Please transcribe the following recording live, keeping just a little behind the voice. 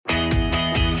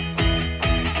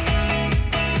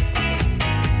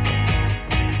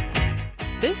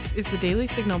This is the Daily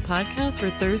Signal podcast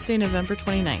for Thursday, November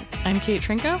 29th. I'm Kate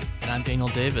Trinko. And I'm Daniel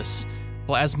Davis.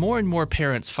 Well, as more and more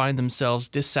parents find themselves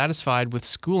dissatisfied with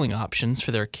schooling options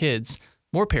for their kids,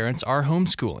 more parents are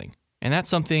homeschooling. And that's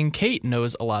something Kate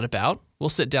knows a lot about. We'll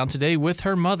sit down today with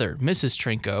her mother, Mrs.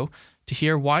 Trinko, to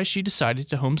hear why she decided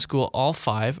to homeschool all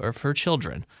 5 of her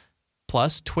children.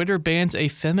 Plus, Twitter bans a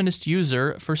feminist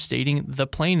user for stating the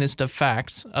plainest of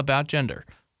facts about gender.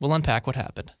 We'll unpack what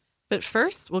happened. But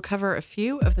first, we'll cover a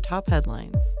few of the top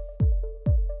headlines.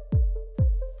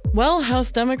 Well,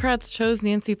 House Democrats chose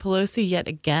Nancy Pelosi yet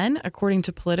again. According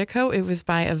to Politico, it was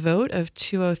by a vote of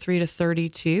 203 to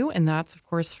 32, and that's, of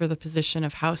course, for the position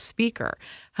of House Speaker.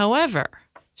 However,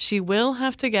 she will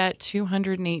have to get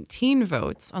 218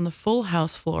 votes on the full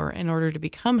House floor in order to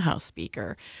become House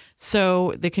Speaker.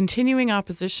 So the continuing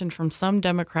opposition from some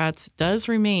Democrats does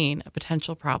remain a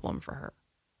potential problem for her.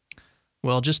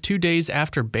 Well, just 2 days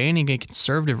after banning a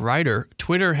conservative writer,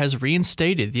 Twitter has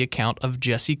reinstated the account of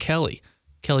Jesse Kelly.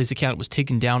 Kelly's account was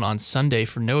taken down on Sunday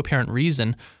for no apparent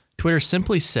reason. Twitter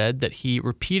simply said that he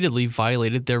repeatedly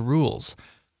violated their rules.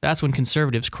 That's when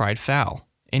conservatives cried foul.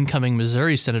 Incoming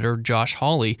Missouri Senator Josh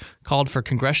Hawley called for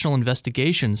congressional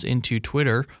investigations into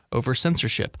Twitter over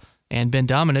censorship. And Ben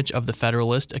Domenech of The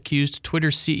Federalist accused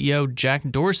Twitter's CEO Jack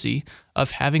Dorsey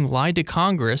of having lied to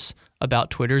Congress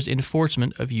about Twitter's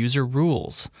enforcement of user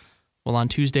rules. Well, on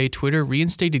Tuesday, Twitter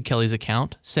reinstated Kelly's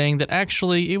account, saying that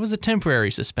actually it was a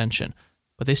temporary suspension,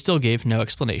 but they still gave no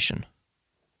explanation.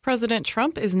 President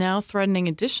Trump is now threatening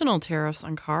additional tariffs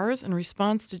on cars in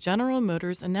response to General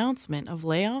Motors' announcement of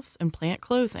layoffs and plant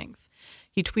closings.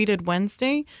 He tweeted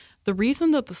Wednesday, "The reason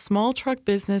that the small truck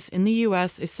business in the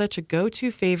U.S. is such a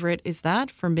go-to favorite is that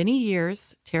for many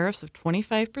years, tariffs of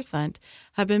 25%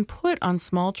 have been put on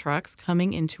small trucks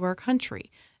coming into our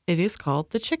country. It is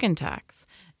called the chicken tax.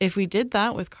 If we did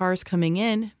that with cars coming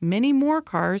in, many more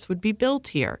cars would be built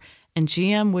here, and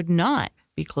GM would not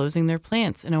be closing their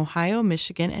plants in Ohio,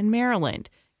 Michigan, and Maryland.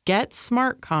 Get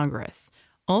smart, Congress.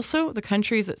 Also, the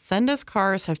countries that send us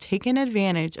cars have taken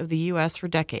advantage of the U.S. for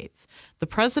decades. The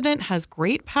president has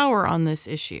great power on this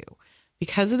issue.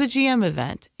 Because of the GM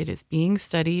event, it is being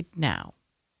studied now."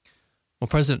 Well,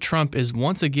 President Trump is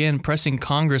once again pressing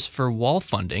Congress for wall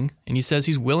funding, and he says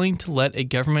he's willing to let a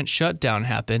government shutdown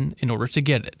happen in order to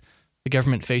get it. The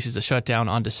government faces a shutdown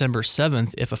on December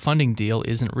 7th if a funding deal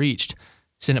isn't reached.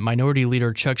 Senate Minority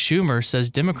Leader Chuck Schumer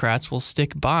says Democrats will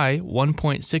stick by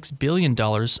 $1.6 billion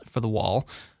for the wall,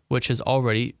 which has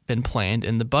already been planned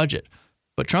in the budget.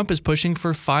 But Trump is pushing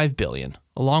for $5 billion,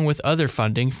 along with other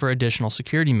funding for additional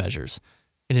security measures.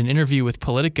 In an interview with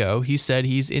Politico, he said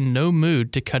he's in no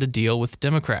mood to cut a deal with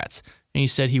Democrats, and he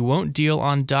said he won't deal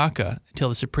on DACA until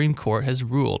the Supreme Court has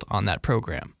ruled on that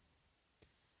program.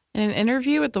 In an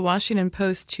interview with the Washington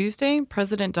Post Tuesday,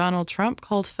 President Donald Trump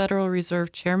called Federal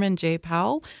Reserve Chairman Jay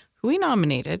Powell, who he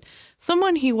nominated,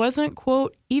 someone he wasn't,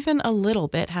 quote, even a little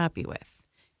bit happy with.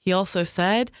 He also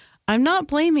said, "I'm not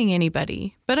blaming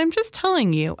anybody, but I'm just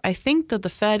telling you, I think that the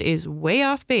Fed is way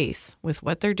off base with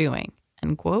what they're doing,"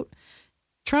 end quote.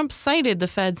 Trump cited the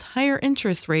Fed's higher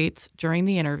interest rates during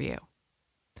the interview.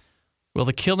 Well,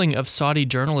 the killing of Saudi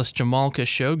journalist Jamal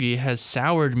Khashoggi has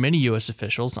soured many U.S.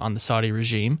 officials on the Saudi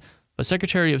regime, but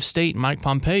Secretary of State Mike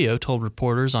Pompeo told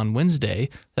reporters on Wednesday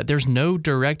that there's no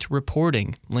direct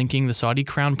reporting linking the Saudi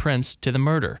crown prince to the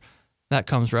murder. That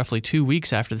comes roughly 2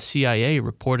 weeks after the CIA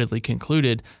reportedly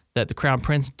concluded that the crown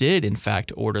prince did, in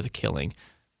fact, order the killing.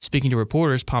 Speaking to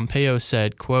reporters, Pompeo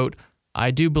said, quote,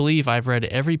 "I do believe I've read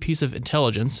every piece of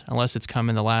intelligence, unless it's come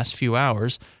in the last few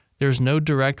hours. There's no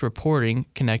direct reporting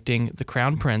connecting the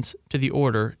crown prince to the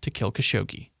order to kill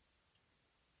Khashoggi."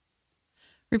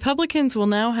 Republicans will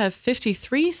now have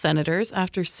 53 senators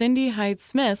after Cindy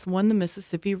Hyde-Smith won the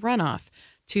Mississippi runoff.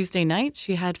 Tuesday night,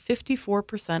 she had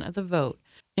 54% of the vote.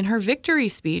 In her victory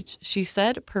speech, she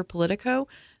said, per Politico,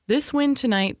 "This win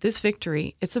tonight, this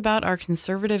victory, it's about our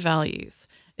conservative values.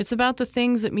 It's about the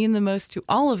things that mean the most to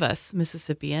all of us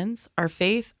Mississippians, our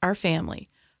faith, our family.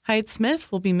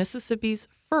 Hyde-Smith will be Mississippi's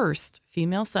first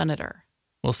female senator."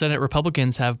 Well, Senate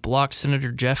Republicans have blocked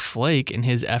Senator Jeff Flake in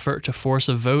his effort to force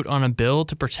a vote on a bill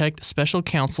to protect special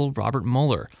counsel Robert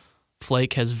Mueller.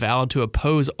 Flake has vowed to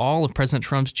oppose all of President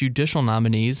Trump's judicial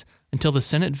nominees until the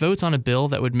Senate votes on a bill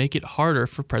that would make it harder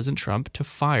for President Trump to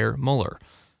fire Mueller.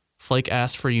 Flake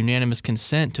asked for unanimous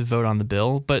consent to vote on the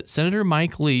bill, but Senator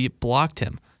Mike Lee blocked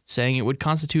him, saying it would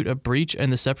constitute a breach in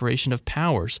the separation of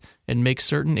powers and make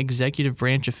certain executive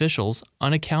branch officials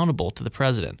unaccountable to the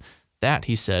president. That,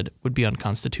 he said, would be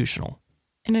unconstitutional.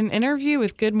 In an interview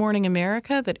with Good Morning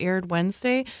America that aired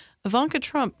Wednesday, Ivanka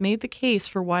Trump made the case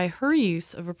for why her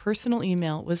use of a personal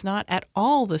email was not at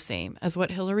all the same as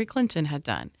what Hillary Clinton had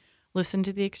done. Listen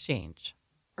to the exchange.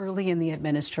 Early in the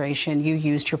administration, you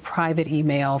used your private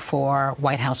email for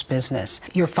White House business.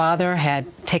 Your father had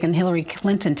taken Hillary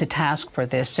Clinton to task for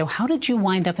this. So how did you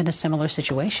wind up in a similar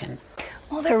situation?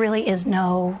 Well, there really is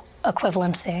no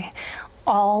equivalency.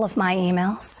 All of my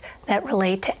emails that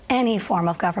relate to any form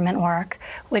of government work,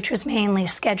 which was mainly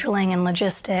scheduling and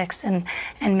logistics and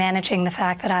managing the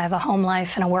fact that I have a home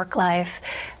life and a work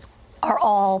life, are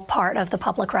all part of the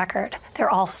public record.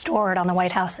 They're all stored on the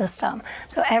White House system.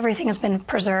 So everything has been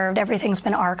preserved, everything's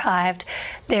been archived.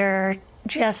 There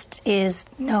just is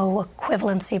no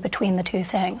equivalency between the two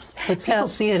things. But people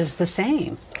see it as the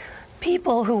same.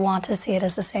 People who want to see it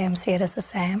as the same see it as the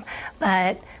same.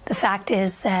 But the fact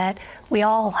is that we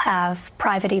all have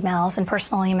private emails and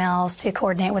personal emails to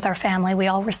coordinate with our family. We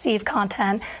all receive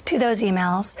content to those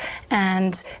emails,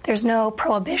 and there's no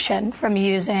prohibition from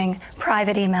using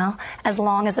private email as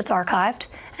long as it's archived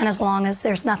and as long as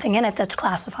there's nothing in it that's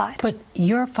classified. But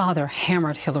your father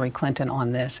hammered Hillary Clinton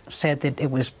on this, said that it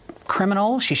was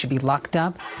criminal, she should be locked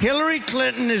up. Hillary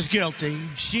Clinton is guilty.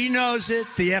 She knows it.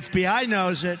 The FBI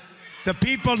knows it. The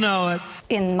people know it.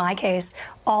 In my case,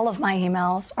 all of my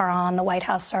emails are on the White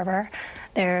House server.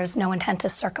 There's no intent to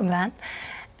circumvent.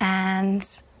 And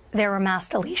there were mass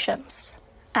deletions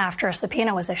after a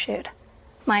subpoena was issued.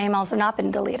 My emails have not been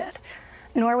deleted,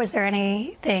 nor was there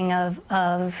anything of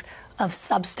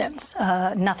substance,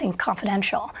 nothing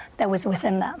confidential that was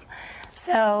within them.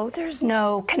 So there's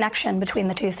no connection between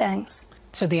the two things.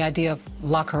 So the idea of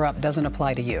lock her up doesn't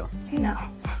apply to you? No.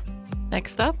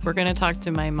 Next up, we're going to talk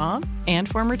to my mom and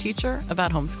former teacher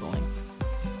about homeschooling.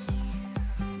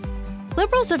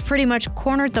 Liberals have pretty much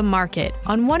cornered the market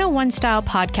on 101-style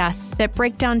podcasts that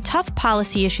break down tough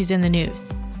policy issues in the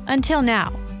news. Until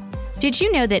now. Did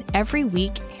you know that every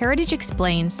week, Heritage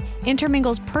Explains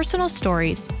intermingles personal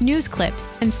stories, news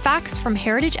clips, and facts from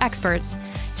Heritage experts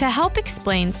to help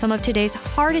explain some of today's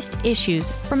hardest issues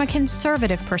from a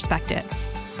conservative perspective?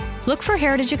 Look for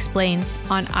Heritage Explains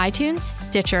on iTunes,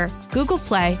 Stitcher, Google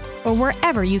Play, or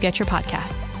wherever you get your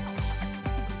podcasts.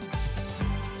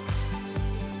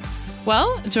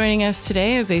 Well, joining us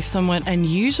today is a somewhat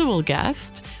unusual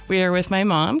guest. We are with my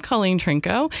mom, Colleen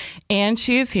Trinko, and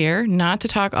she is here not to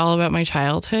talk all about my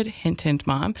childhood, hint, hint,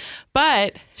 mom,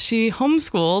 but she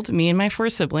homeschooled me and my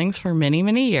 4 siblings for many,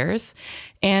 many years.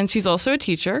 And she's also a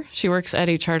teacher. She works at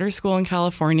a charter school in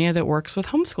California that works with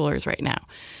homeschoolers right now.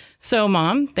 So,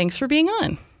 Mom, thanks for being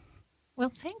on. Well,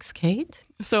 thanks, Kate.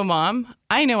 So, Mom,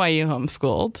 I know why you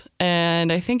homeschooled,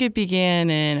 and I think it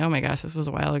began in, oh my gosh, this was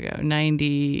a while ago,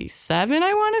 97,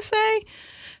 I want to say,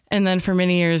 and then for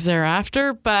many years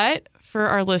thereafter. But for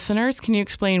our listeners, can you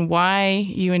explain why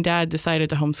you and Dad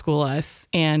decided to homeschool us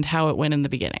and how it went in the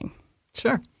beginning?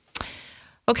 Sure.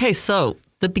 Okay, so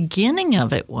the beginning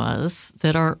of it was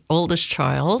that our oldest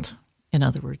child, in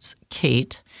other words,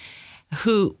 Kate,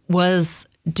 who was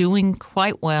doing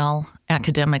quite well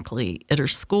academically at her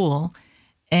school,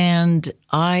 and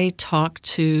I talked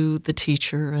to the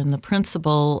teacher and the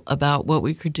principal about what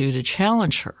we could do to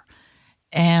challenge her.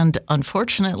 And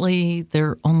unfortunately,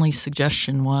 their only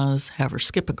suggestion was have her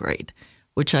skip a grade,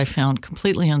 which I found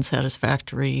completely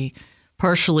unsatisfactory,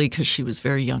 partially because she was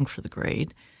very young for the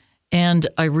grade. And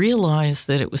I realized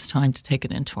that it was time to take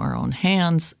it into our own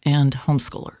hands and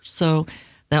homeschool her. So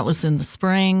that was in the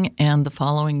spring, and the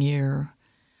following year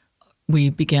we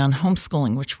began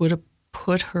homeschooling, which would have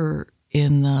put her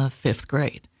in the 5th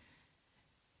grade.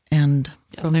 And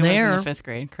from there, was in the 5th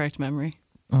grade, correct memory.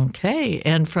 Okay,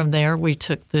 and from there we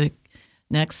took the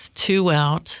next 2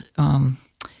 out.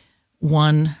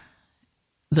 One,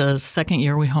 the second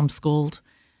year we homeschooled,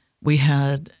 we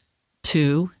had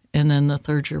 2, and then the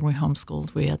 3rd year we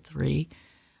homeschooled, we had 3.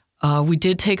 We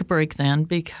did take a break then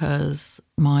because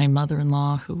my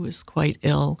mother-in-law, who was quite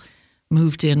ill,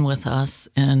 moved in with us,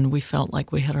 and we felt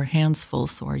like we had our hands full.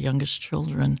 So our youngest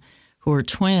children, who are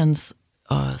twins,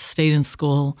 stayed in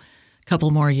school a couple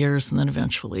more years, and then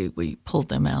eventually we pulled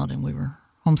them out, and we were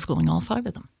homeschooling all 5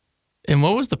 of them. And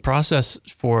what was the process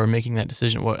for making that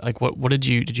decision? What did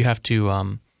you have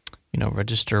to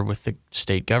register with the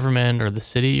state government or the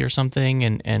city or something,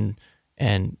 and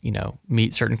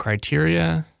meet certain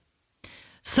criteria?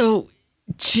 So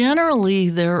generally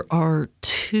there are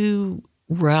 2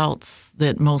 routes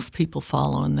that most people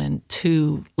follow, and then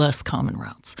 2 less common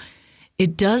routes.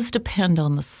 It does depend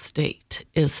on the state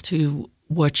as to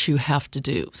what you have to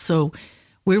do. So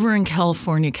we were in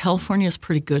California. California is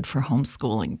pretty good for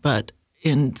homeschooling, but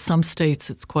in some states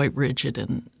it's quite rigid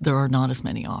and there are not as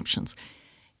many options.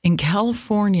 In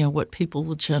California, what people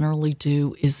will generally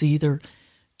do is either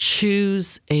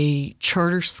choose a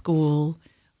charter school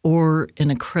or an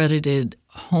accredited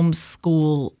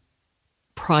homeschool,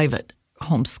 private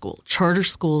homeschool. Charter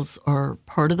schools are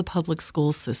part of the public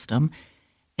school system,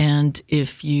 and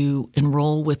if you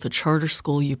enroll with a charter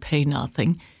school, you pay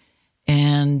nothing,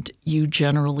 and you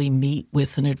generally meet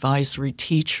with an advisory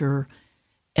teacher,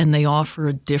 and they offer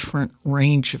a different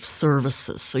range of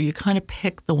services. So you kind of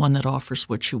pick the one that offers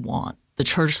what you want. The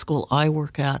charter school I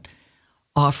work at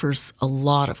offers a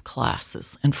lot of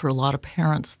classes, and for a lot of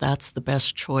parents, that's the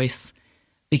best choice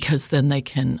because then they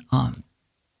can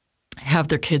have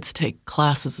their kids take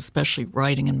classes, especially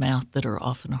writing and math, that are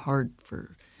often hard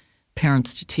for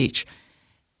parents to teach.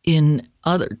 In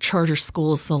other charter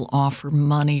schools, they'll offer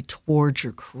money towards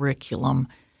your curriculum,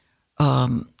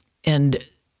 and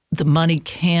the money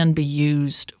can be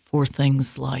used for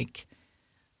things like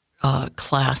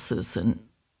classes, and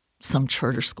some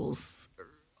charter schools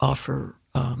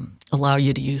allow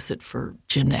you to use it for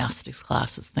gymnastics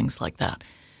classes, things like that.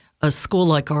 A school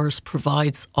like ours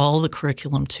provides all the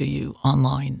curriculum to you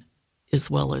online, as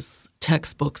well as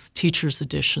textbooks, teachers'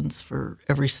 editions for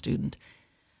every student,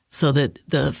 so that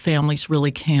the families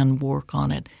really can work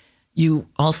on it. You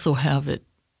also have it,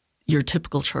 your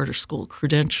typical charter school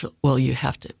you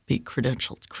have to be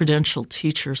credentialed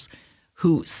teachers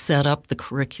who set up the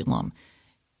curriculum,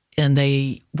 and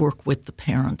they work with the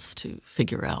parents to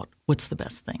figure out what's the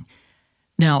best thing.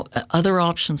 Now, other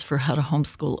options for how to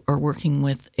homeschool are working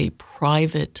with a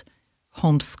private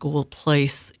homeschool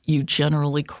place. You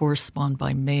generally correspond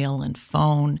by mail and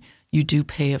phone. You do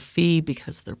pay a fee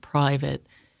because they're private.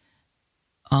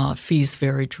 Fees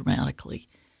vary dramatically.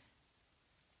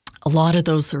 A lot of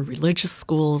those are religious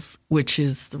schools, which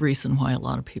is the reason why a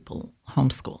lot of people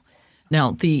homeschool.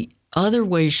 Now, the other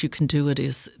ways you can do it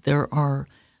is there are,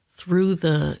 through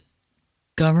the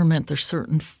government, there's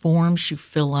certain forms you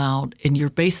fill out, and you're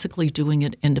basically doing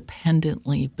it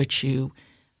independently, but you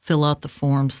fill out the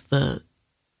forms.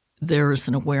 There is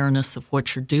an awareness of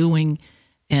what you're doing,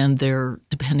 and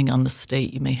depending on the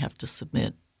state, you may have to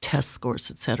submit test scores,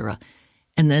 et cetera.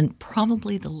 And then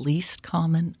probably the least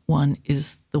common one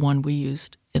is the one we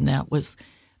used, and that was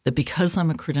that because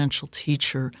I'm a credentialed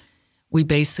teacher, we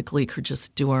basically could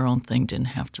just do our own thing, didn't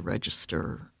have to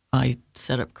register. I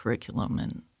set up curriculum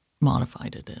and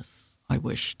modified it as I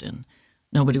wished, and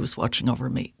nobody was watching over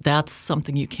me. That's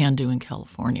something you can do in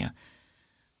California.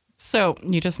 So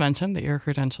you just mentioned that you're a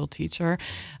credentialed teacher.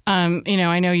 I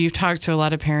know you've talked to a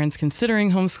lot of parents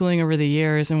considering homeschooling over the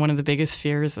years, and one of the biggest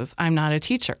fears is, I'm not a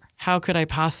teacher. How could I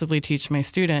possibly teach my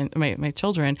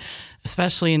children,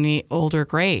 especially in the older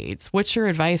grades? What's your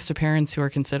advice to parents who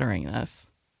are considering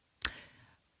this?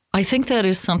 I think that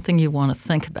is something you want to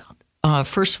think about.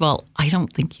 First of all, I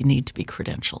don't think you need to be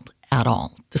credentialed at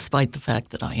all, despite the fact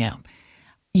that I am.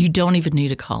 You don't even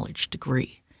need a college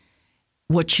degree.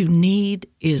 What you need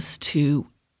is to,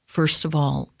 first of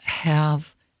all,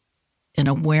 have an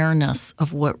awareness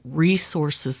of what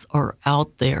resources are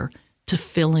out there to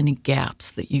fill any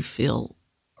gaps that you feel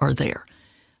are there.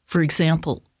 For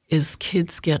example, as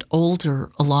kids get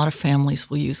older, a lot of families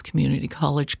will use community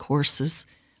college courses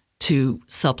to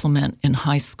supplement in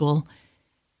high school.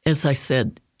 As I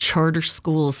said, charter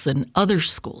schools and other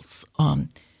schools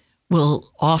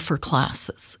will offer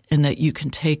classes and that you can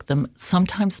take them.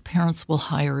 Sometimes parents will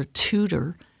hire a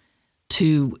tutor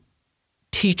to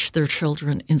teach their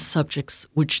children in subjects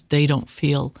which they don't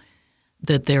feel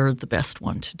that they're the best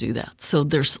one to do that. So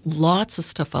there's lots of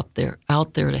stuff out there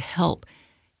to help.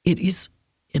 It is,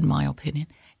 in my opinion,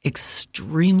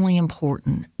 extremely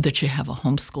important that you have a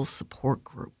homeschool support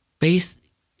group.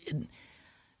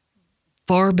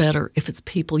 Far better if it's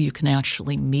people you can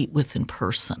actually meet with in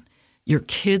person. Your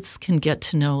kids can get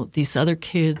to know these other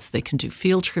kids. They can do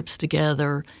field trips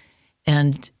together.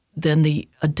 And then the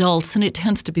adults, and it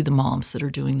tends to be the moms that are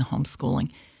doing the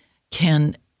homeschooling,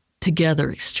 can together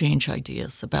exchange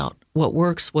ideas about what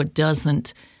works, what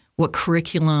doesn't, what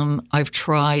curriculum I've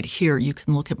tried. Here, you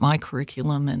can look at my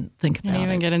curriculum and think about it. You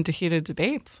even get into heated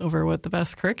debates over what the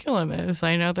best curriculum is.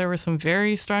 I know there were some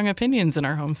very strong opinions in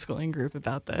our homeschooling group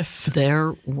about this.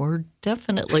 There were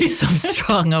definitely some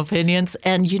strong opinions.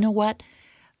 And you know what?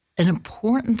 An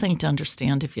important thing to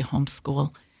understand if you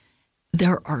homeschool,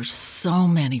 there are so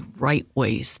many right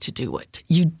ways to do it.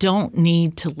 You don't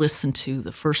need to listen to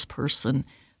the first person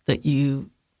that you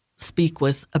speak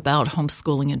with about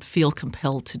homeschooling and feel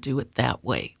compelled to do it that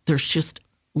way. There's just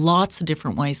lots of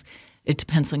different ways. It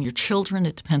depends on your children.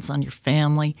 It depends on your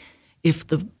family. If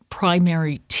the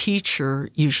primary teacher,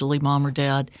 usually mom or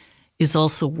dad, is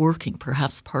also working,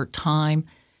 perhaps part-time,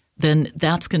 then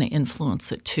that's going to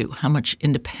influence it too. How much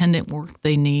independent work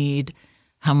they need,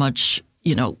 how much,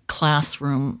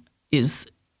 classroom is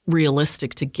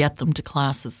realistic to get them to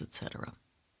classes, et cetera.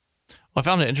 Well, I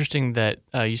found it interesting that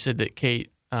you said that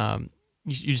Kate,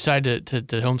 you decided to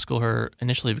homeschool her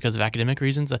initially because of academic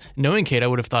reasons. Knowing Kate, I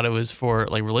would have thought it was for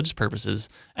like religious purposes.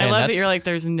 I love that you're like,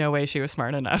 there's no way she was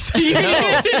smart enough.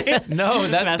 No,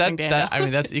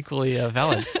 that's equally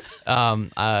valid.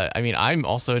 I'm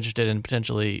also interested in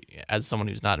potentially, as someone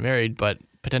who's not married, but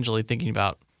potentially thinking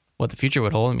about what the future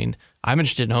would hold. I mean, I'm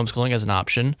interested in homeschooling as an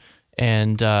option,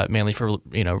 and mainly for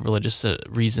religious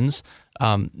reasons.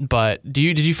 But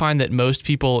did you find that most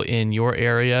people in your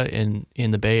area, in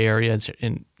the Bay Area,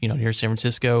 in here in San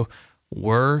Francisco,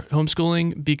 were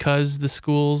homeschooling because the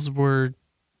schools were,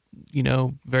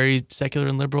 very secular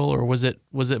and liberal, or was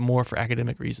it more for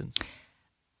academic reasons,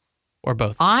 or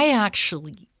both? I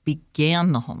actually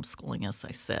began the homeschooling, as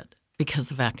I said, because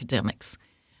of academics.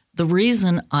 The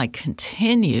reason I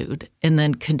continued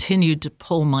to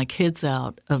pull my kids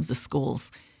out of the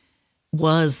schools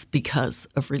was because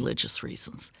of religious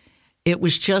reasons. It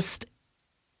was just,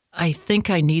 I think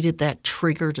I needed that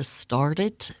trigger to start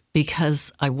it because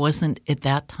I wasn't at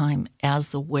that time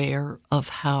as aware of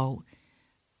how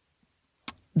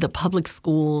the public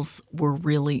schools were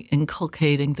really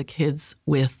inculcating the kids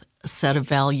with a set of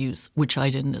values which I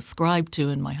didn't ascribe to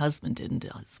and my husband didn't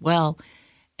as well.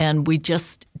 And we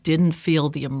just didn't feel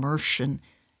the immersion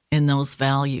in those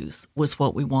values was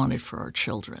what we wanted for our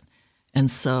children.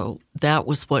 And so that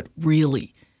was what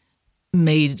really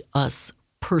made us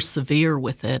persevere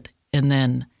with it and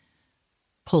then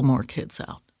pull more kids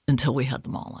out until we had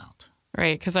them all out.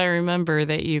 Right, because I remember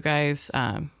that you guys,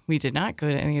 we did not go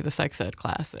to any of the sex ed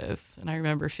classes, and I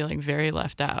remember feeling very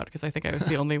left out because I think I was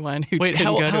the only one who Wait,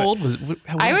 couldn't go to how it. old was?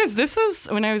 This was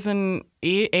when I was in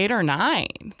 8 or 9.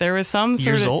 There was some sort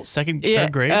years of old,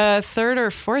 third grade, third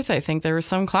or fourth, I think. There was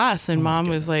some class, and Mom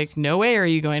was like, "No way are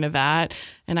you going to that?"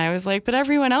 And I was like, "But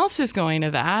everyone else is going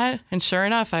to that." And sure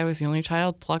enough, I was the only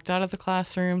child plucked out of the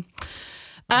classroom.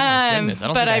 I don't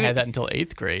think I had that until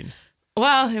 8th grade.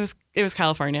 Well, it was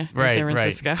California, right, San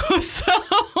Francisco. Right. So,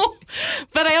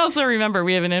 but I also remember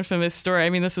we have an infamous story. I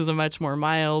mean, this is a much more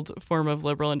mild form of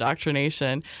liberal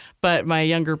indoctrination. But my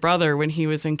younger brother, when he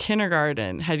was in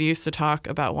kindergarten, had used to talk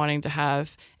about wanting to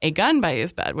have a gun by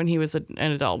his bed when he was an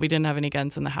adult. We didn't have any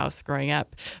guns in the house growing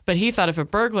up. But he thought if a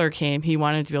burglar came, he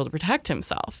wanted to be able to protect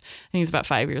himself. And he's about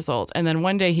 5 years old. And then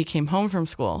one day he came home from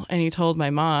school and he told my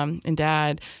mom and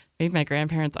dad, maybe my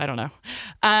grandparents, I don't know.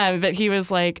 But he was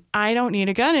like, I don't need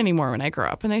a gun anymore when I grow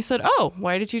up. And they said, oh,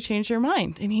 why did you change your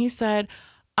mind? And he said,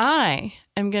 I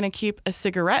am going to keep a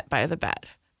cigarette by the bed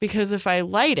because if I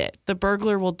light it, the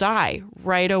burglar will die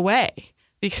right away.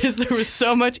 Because there was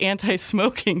so much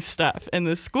anti-smoking stuff in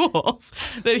the schools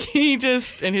that he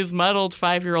just, in his muddled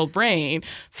 5-year-old brain,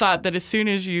 thought that as soon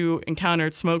as you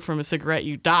encountered smoke from a cigarette,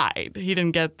 you died. He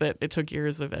didn't get that it took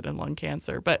years of it and lung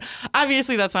cancer. But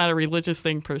obviously that's not a religious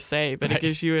thing per se, but it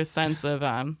gives you a sense of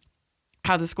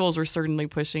how the schools were certainly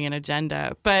pushing an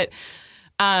agenda. But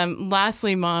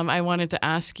lastly, Mom, I wanted to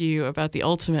ask you about the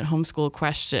ultimate homeschool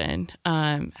question.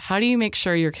 How do you make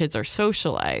sure your kids are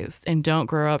socialized and don't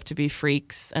grow up to be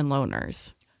freaks and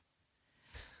loners?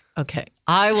 Okay.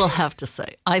 I will have to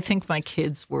say, I think my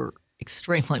kids were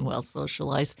extremely well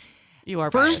socialized. You are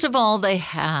First biased. of all, they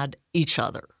had each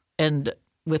other. And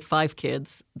with 5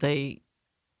 kids, they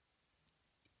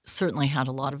certainly had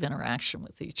a lot of interaction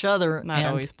with each other. Not and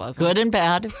always pleasant. Good and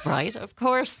bad, right? Of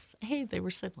course. Hey, they were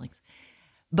siblings.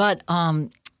 But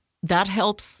that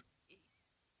helps.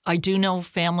 I do know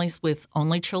families with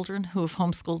only children who have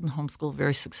homeschooled and homeschooled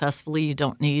very successfully. You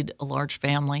don't need a large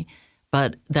family,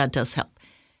 but that does help.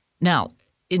 Now,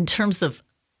 in terms of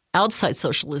outside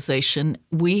socialization,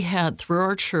 we had through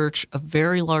our church a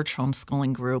very large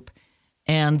homeschooling group,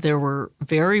 and there were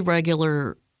very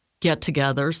regular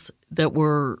get-togethers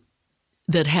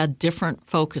that had different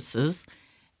focuses,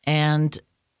 and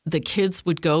the kids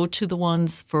would go to the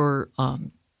ones for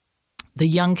the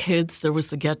young kids. There was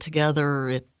the get-together.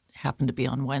 It happened to be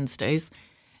on Wednesdays,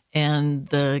 and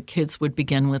the kids would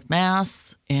begin with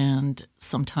Mass and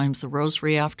sometimes a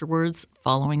rosary afterwards.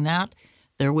 Following that,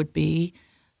 there would be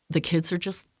the kids are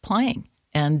just playing,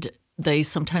 and they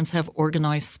sometimes have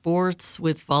organized sports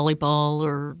with volleyball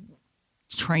or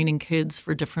training kids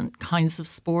for different kinds of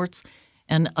sports,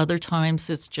 and other times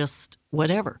it's just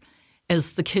whatever.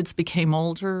 As the kids became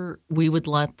older, we would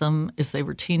let them, as they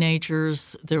were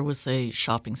teenagers, there was a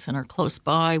shopping center close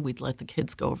by. We'd let the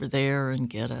kids go over there and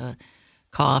get a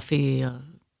coffee,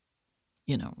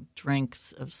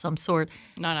 drinks of some sort.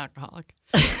 Non-alcoholic.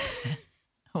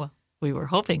 Well, We were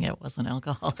hoping it wasn't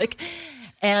alcoholic.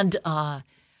 And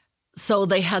so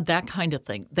they had that kind of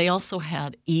thing. They also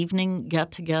had evening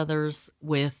get-togethers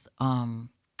with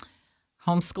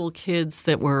homeschool kids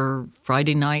that were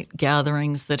Friday night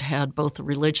gatherings that had both a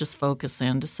religious focus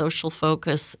and a social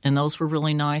focus. And those were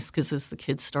really nice because as the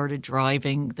kids started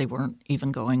driving, they weren't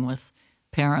even going with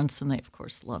parents, and they, of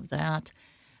course, loved that.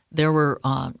 There were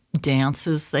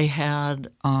dances they had,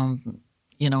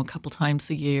 a couple times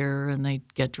a year, and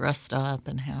they'd get dressed up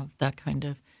and have that kind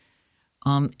of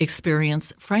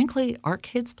experience. Frankly, our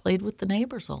kids played with the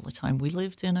neighbors all the time. We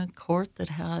lived in a court that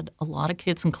had a lot of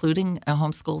kids, including a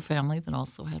homeschool family that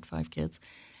also had 5 kids,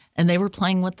 and they were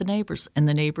playing with the neighbors, and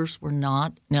the neighbors were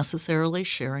not necessarily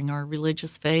sharing our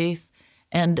religious faith.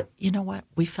 And you know what?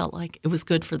 We felt like it was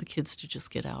good for the kids to just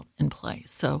get out and play.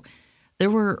 So there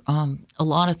were a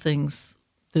lot of things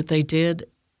that they did,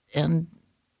 and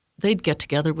they'd get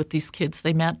together with these kids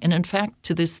they met. And in fact,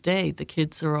 to this day, the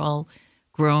kids are all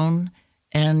grown,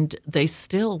 and they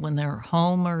still, when they're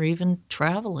home or even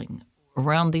traveling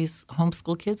around these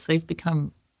homeschool kids, they've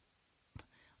become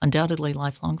undoubtedly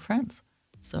lifelong friends.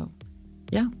 So,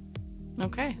 yeah.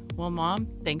 Okay. Well, Mom,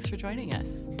 thanks for joining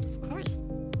us. Of course.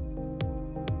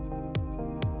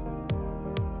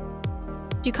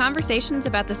 Do conversations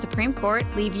about the Supreme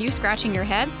Court leave you scratching your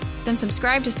head? Then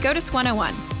subscribe to SCOTUS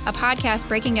 101, a podcast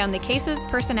breaking down the cases,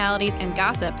 personalities, and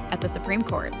gossip at the Supreme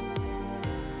Court.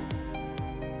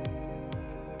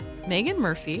 Megan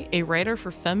Murphy, a writer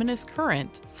for Feminist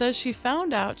Current, says she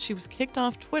found out she was kicked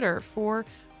off Twitter for,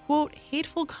 quote,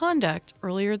 hateful conduct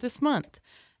earlier this month.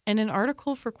 In an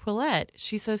article for Quillette,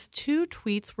 she says 2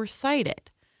 tweets were cited.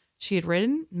 She had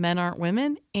written, "Men aren't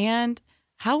women," and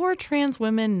 "How are trans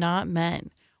women not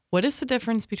men? What is the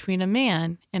difference between a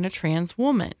man and a trans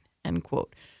woman?" End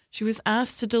quote. She was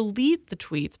asked to delete the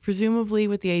tweets, presumably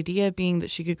with the idea being that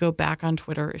she could go back on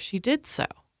Twitter if she did so.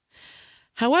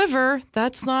 However,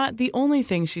 that's not the only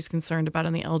thing she's concerned about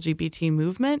in the LGBT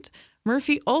movement.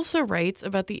 Murphy also writes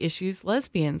about the issues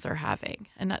lesbians are having.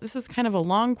 And this is kind of a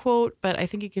long quote, but I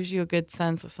think it gives you a good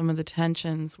sense of some of the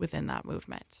tensions within that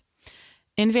movement.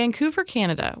 In Vancouver,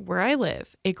 Canada, where I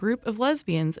live, a group of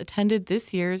lesbians attended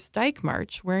this year's Dyke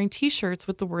March wearing T-shirts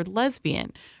with the word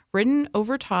lesbian written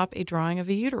over top a drawing of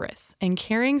a uterus and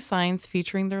carrying signs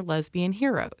featuring their lesbian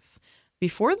heroes.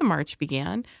 Before the march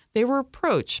began, they were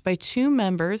approached by 2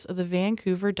 members of the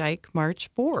Vancouver Dyke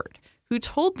March board who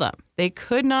told them they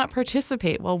could not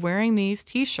participate while wearing these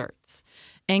T-shirts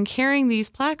and carrying these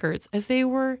placards as they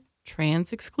were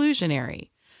trans exclusionary.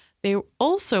 They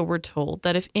also were told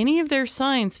that if any of their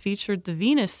signs featured the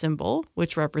Venus symbol,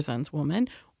 which represents woman,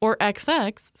 or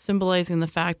XX, symbolizing the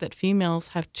fact that females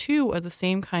have 2 of the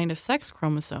same kind of sex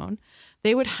chromosome,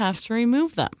 they would have to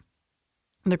remove them.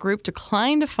 The group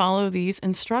declined to follow these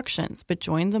instructions, but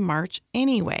joined the march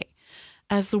anyway.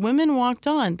 As the women walked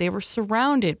on, they were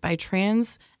surrounded by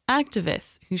trans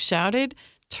activists who shouted,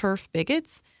 "TERF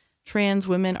bigots, trans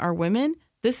women are women,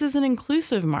 this is an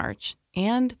inclusive march,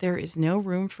 and there is no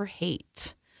room for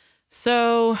hate."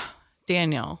 So,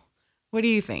 Daniel, what do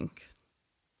you think?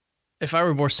 If I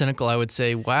were more cynical, I would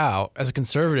say, wow, as a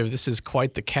conservative, this is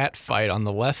quite the cat fight on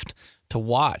the left to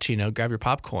watch, grab your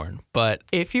popcorn. But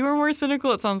if you were more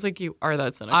cynical, it sounds like you are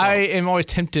that cynical. I am always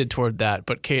tempted toward that.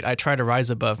 But Kate, I try to rise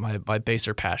above my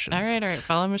baser passions. All right.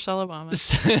 Follow Michelle Obama.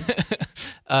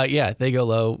 Yeah, they go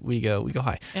low, we go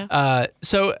high. Yeah.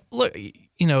 So look,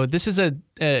 this is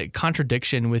a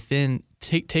contradiction within,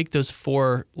 take those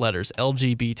 4 letters,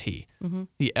 LGBT. Mm-hmm.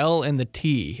 The L and the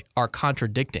T are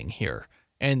contradicting here.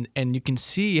 And you can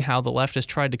see how the left has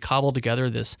tried to cobble together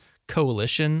this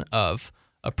coalition of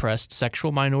oppressed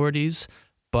sexual minorities,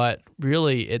 but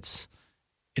really it's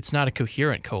not a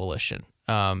coherent coalition.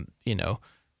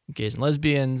 Gays and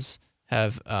lesbians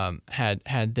have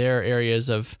had their areas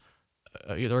of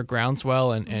either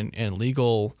groundswell and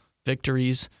legal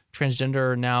victories.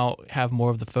 Transgender now have more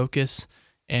of the focus,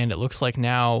 and it looks like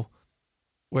now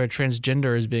where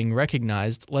transgender is being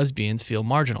recognized, lesbians feel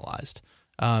marginalized.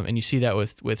 And you see that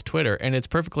with Twitter, and it's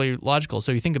perfectly logical.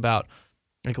 So you think about,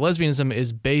 like, lesbianism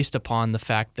is based upon the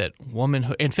fact that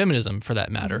womanhood, and feminism for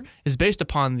that matter, is based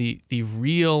upon the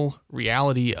real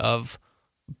reality of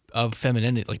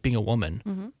femininity, like being a woman.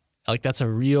 Mm-hmm. Like, that's a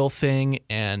real thing,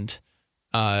 and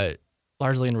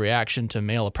largely in reaction to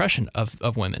male oppression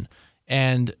of women.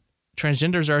 And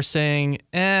transgenders are saying,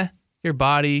 your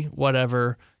body,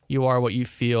 whatever, you are what you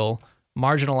feel.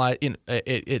 Marginalize,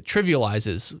 it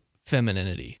trivializes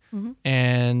femininity. Mm-hmm.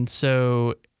 And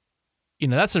so,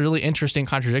 that's a really interesting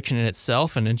contradiction in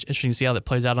itself, and interesting to see how that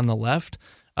plays out on the left.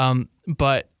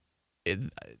 But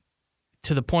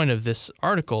to the point of this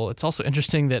article, it's also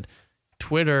interesting that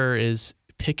Twitter is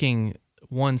picking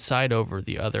one side over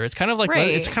the other. It's kind of like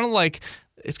it's kind of like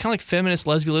feminist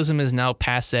lesbianism is now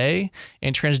passé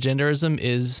and transgenderism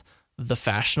is the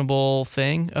fashionable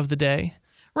thing of the day.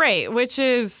 Right, which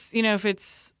is, if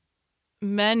it's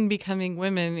men becoming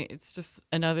women, it's just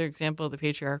another example of the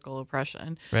patriarchal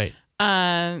oppression. Right.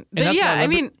 But yeah,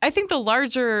 I think the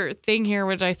larger thing here,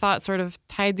 which I thought sort of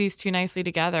tied these two nicely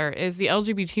together, is the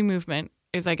LGBT movement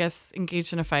is, I guess,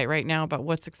 engaged in a fight right now about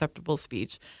what's acceptable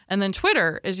speech. And then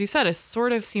Twitter, as you said, is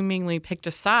sort of seemingly picked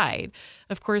a side.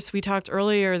 Of course, we talked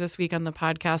earlier this week on the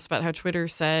podcast about how Twitter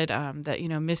said that,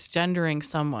 misgendering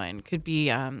someone could be,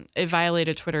 it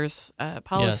violated Twitter's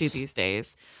policy these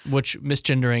days. Which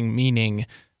misgendering meaning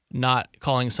not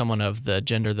calling someone of the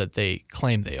gender that they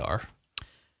claim they are.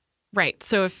 Right.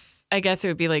 So I guess it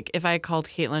would be like if I called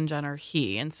Caitlyn Jenner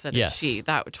he instead of she,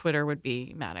 that Twitter would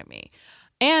be mad at me.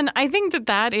 And I think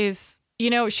that is,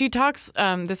 she talks,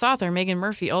 this author, Megan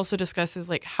Murphy, also discusses,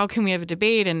 like, how can we have a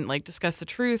debate and, like, discuss the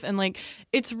truth? And, like,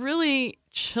 it's really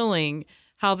chilling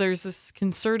how there's this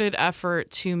concerted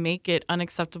effort to make it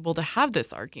unacceptable to have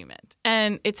this argument.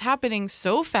 And it's happening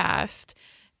so fast.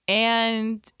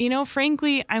 And,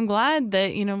 frankly, I'm glad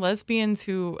that, lesbians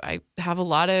who I have a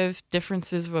lot of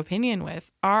differences of opinion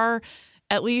with are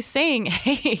at least saying,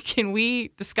 hey, can we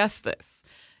discuss this?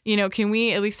 Can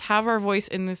we at least have our voice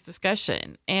in this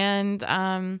discussion? And,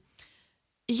 and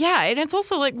it's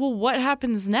also like, well, what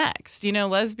happens next?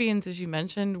 Lesbians, as you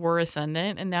mentioned, were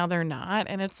ascendant and now they're not.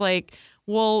 And it's like,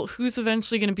 well, who's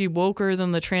eventually going to be woker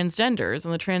than the transgenders?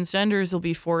 And the transgenders will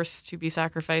be forced to be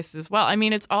sacrificed as well. I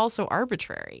mean, it's also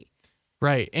arbitrary.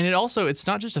 Right. And it's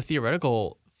not just a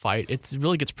theoretical fight. It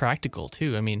really gets practical,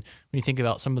 too. I mean, when you think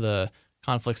about some of the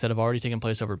conflicts that have already taken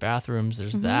place over bathrooms,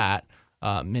 there's that.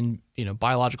 Men,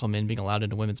 biological men being allowed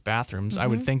into women's bathrooms. I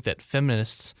would think that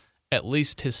feminists, at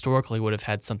least historically, would have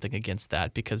had something against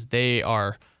that because they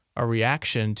are a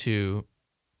reaction to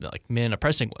like men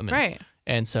oppressing women. Right.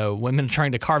 And so women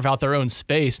trying to carve out their own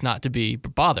space not to be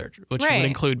bothered, which would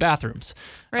include bathrooms.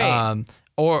 Right.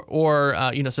 So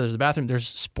there's a bathroom, there's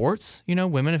sports,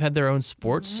 women have had their own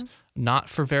sports, not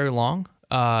for very long.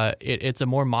 It's a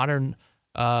more modern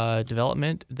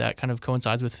development that kind of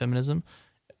coincides with feminism.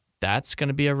 That's going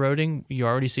to be eroding. You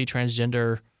already see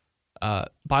transgender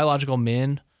biological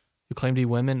men who claim to be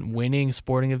women winning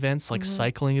sporting events like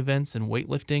cycling events and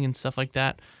weightlifting and stuff like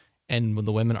that. And when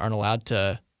the women aren't allowed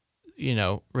to,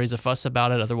 raise a fuss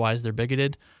about it, otherwise they're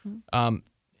bigoted.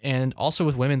 And also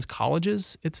with women's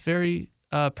colleges, it's very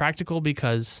practical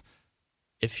because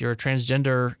if you're a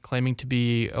transgender claiming to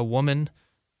be a woman,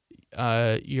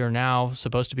 you're now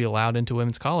supposed to be allowed into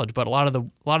women's college. But a lot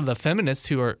of the feminists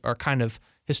who are kind of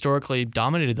historically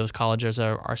dominated those colleges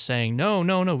are saying, no,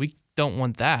 we don't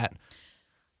want that.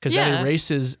 Because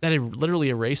that literally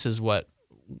erases what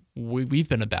we've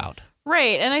been about.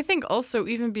 Right. And I think also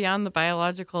even beyond the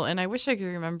biological, and I wish I could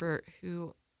remember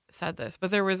who said this, but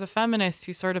there was a feminist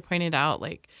who sort of pointed out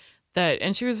like that,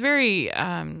 and she was very,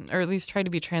 or at least tried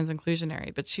to be trans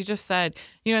inclusionary, but she just said,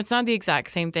 it's not the exact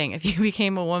same thing. If you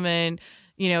became a woman,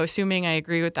 assuming I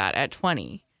agree with that at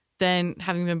 20, than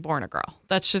having been born a girl.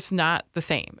 That's just not the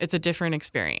same. It's a different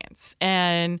experience.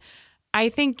 And I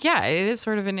think, it is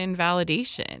sort of an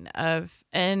invalidation of,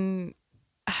 and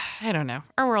I don't know,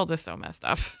 our world is so messed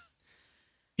up.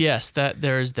 Yes,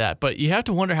 there is that. But you have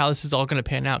to wonder how this is all going to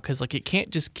pan out because, like, it can't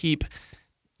just keep,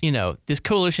 this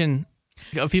coalition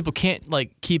of people can't,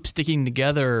 like, keep sticking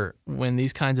together when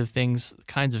these kinds of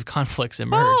conflicts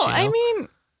emerge. Well, I mean,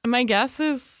 my guess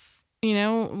is,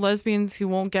 lesbians who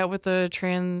won't get with the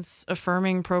trans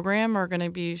affirming program are going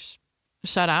to be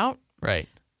shut out. Right.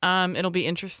 It'll be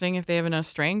interesting if they have enough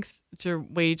strength to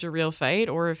wage a real fight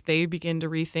or if they begin to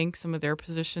rethink some of their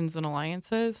positions and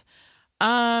alliances.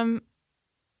 But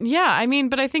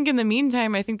I think in the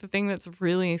meantime, I think the thing that's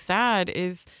really sad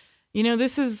is,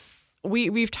 this is,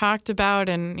 we've talked about,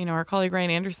 and, our colleague Ryan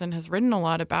Anderson has written a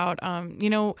lot about,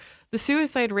 the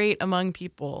suicide rate among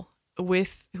people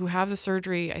who have the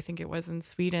surgery. I think it was in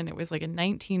Sweden, it was like a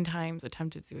 19 times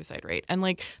attempted suicide rate. And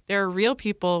like, there are real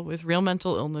people with real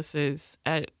mental illnesses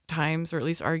at times, or at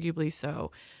least arguably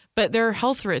so, but there are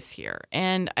health risks here.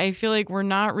 And I feel like we're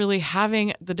not really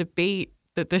having the debate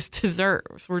that this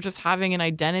deserves. We're just having an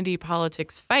identity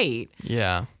politics fight.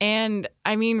 Yeah. And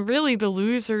I mean, really the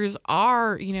losers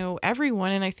are,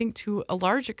 everyone. And I think to a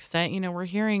large extent, we're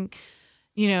hearing,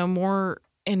 more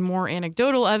and more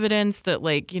anecdotal evidence that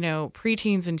like,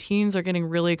 preteens and teens are getting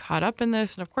really caught up in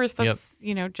this. And of course that's,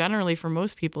 generally for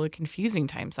most people a confusing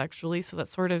time sexually. So that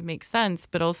sort of makes sense.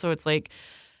 But also it's like,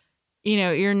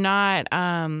 you're not,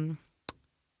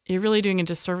 you're really doing a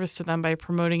disservice to them by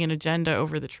promoting an agenda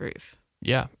over the truth.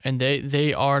 Yeah, and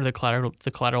they are the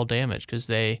collateral damage because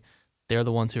they're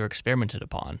the ones who are experimented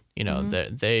upon. You know,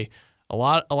 a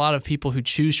lot of people who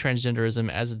choose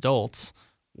transgenderism as adults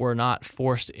were not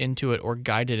forced into it or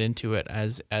guided into it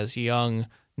as young,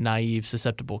 naive,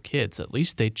 susceptible kids. At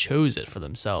least they chose it for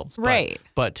themselves. Right.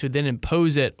 But to then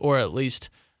impose it or at least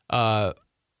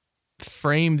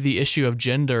frame the issue of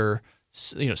gender,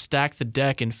 stack the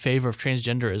deck in favor of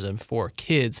transgenderism for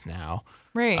kids now.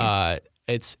 Right.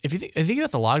 It's if you think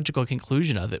about the logical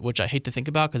conclusion of it, which I hate to think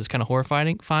about because it's kind of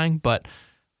horrifying, but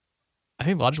I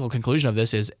think the logical conclusion of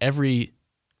this is every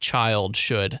child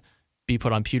should be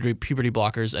put on puberty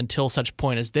blockers until such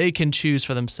point as they can choose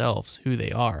for themselves who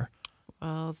they are.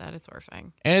 Well, that is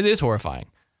horrifying. And it is horrifying.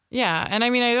 Yeah. And I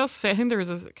mean, I think there was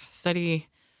a study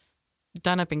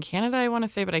done up in Canada, I want to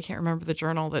say, but I can't remember the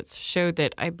journal, that showed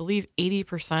that I believe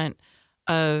 80%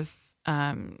 of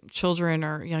children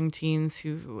or young teens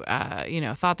who,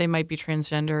 thought they might be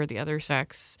transgender or the other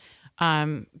sex,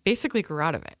 basically grew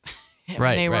out of it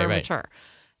when they were mature.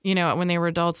 You know, when they were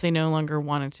adults, they no longer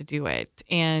wanted to do it.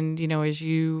 And, as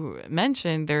you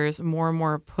mentioned, there's more and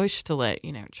more push to let,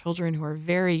 children who are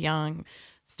very young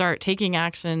start taking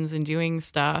actions and doing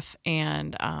stuff.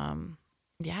 And,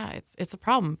 it's a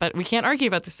problem. But we can't argue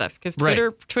about this stuff because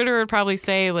Twitter would probably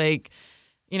say, like,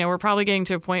 we're probably getting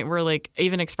to a point where, like,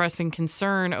 even expressing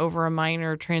concern over a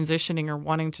minor transitioning or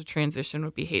wanting to transition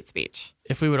would be hate speech.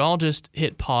 If we would all just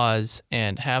hit pause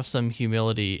and have some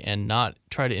humility and not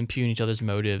try to impugn each other's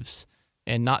motives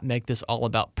and not make this all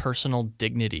about personal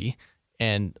dignity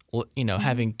and,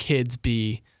 having kids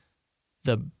be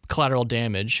the collateral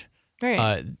damage,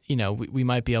 right. We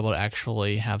might be able to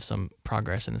actually have some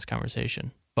progress in this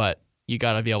conversation. But you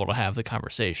got to be able to have the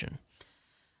conversation.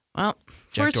 Well,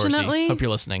 Jack fortunately, Dorsey, hope you're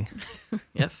listening.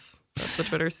 Yes, that's the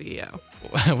Twitter CEO.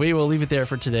 We will leave it there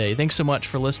for today. Thanks so much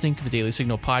for listening to the Daily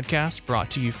Signal podcast, brought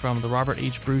to you from the Robert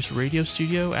H. Bruce Radio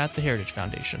Studio at the Heritage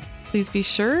Foundation. Please be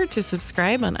sure to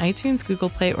subscribe on iTunes, Google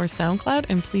Play, or SoundCloud,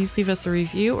 and please leave us a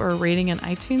review or a rating on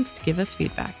iTunes to give us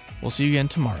feedback. We'll see you again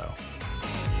tomorrow.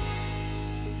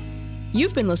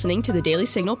 You've been listening to the Daily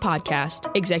Signal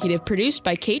podcast, executive produced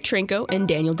by Kate Trinko and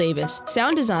Daniel Davis.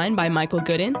 Sound design by Michael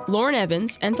Gooden, Lauren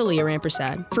Evans, and Thalia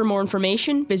Rampersad. For more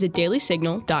information, visit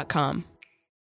dailysignal.com.